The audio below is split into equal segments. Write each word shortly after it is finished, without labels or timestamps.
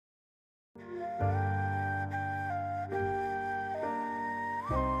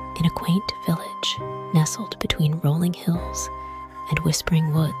In a quaint village nestled between rolling hills and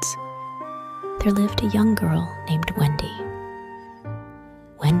whispering woods, there lived a young girl named Wendy.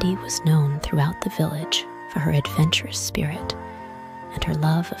 Wendy was known throughout the village for her adventurous spirit and her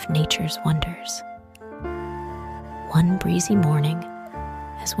love of nature's wonders. One breezy morning,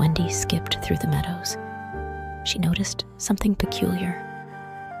 as Wendy skipped through the meadows, she noticed something peculiar.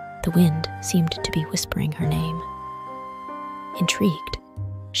 The wind seemed to be whispering her name. Intrigued,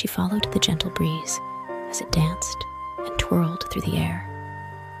 she followed the gentle breeze as it danced and twirled through the air,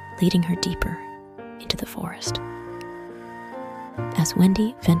 leading her deeper into the forest. As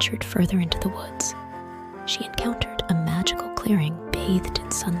Wendy ventured further into the woods, she encountered a magical clearing bathed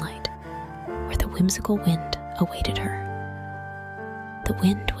in sunlight, where the whimsical wind awaited her. The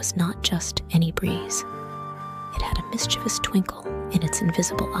wind was not just any breeze. It had a mischievous twinkle in its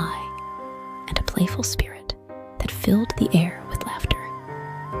invisible eye and a playful spirit that filled the air with laughter.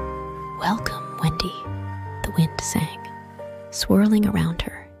 "Welcome, Wendy," the wind sang, swirling around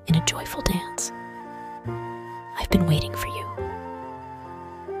her in a joyful dance. "I've been waiting for you."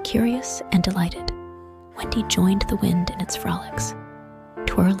 Curious and delighted, Wendy joined the wind in its frolics,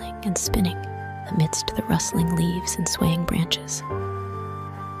 twirling and spinning amidst the rustling leaves and swaying branches.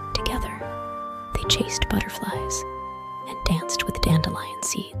 Together, they chased butterflies and danced with dandelion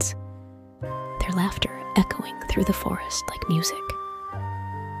seeds, their laughter echoing through the forest like music.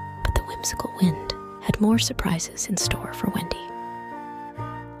 But the whimsical wind had more surprises in store for Wendy.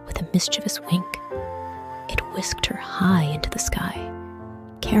 With a mischievous wink, it whisked her high into the sky,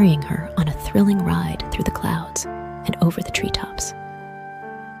 carrying her on a thrilling ride through the clouds and over the treetops.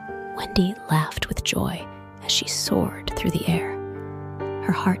 Wendy laughed with joy as she soared through the air,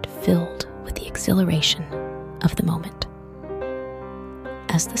 her heart filled with the exhilaration of the moment.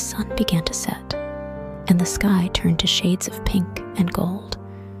 As the sun began to set and the sky turned to shades of pink and gold,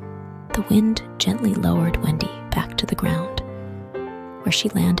 the wind gently lowered Wendy back to the ground, where she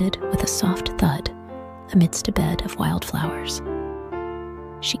landed with a soft thud amidst a bed of wildflowers.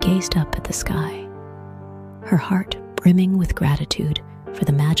 She gazed up at the sky, her heart brimming with gratitude for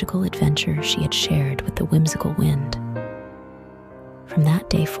the magical adventure she had shared with the whimsical wind. From that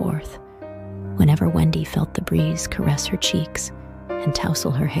day forth, whenever Wendy felt the breeze caress her cheeks and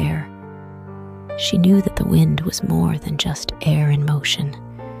tousle her hair, she knew that the wind was more than just air in motion.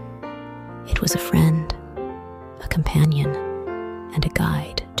 It was a friend, a companion, and a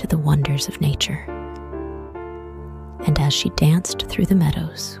guide to the wonders of nature. And as she danced through the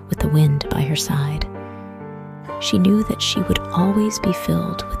meadows with the wind by her side, she knew that she would always be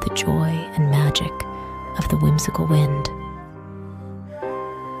filled with the joy and magic of the whimsical wind.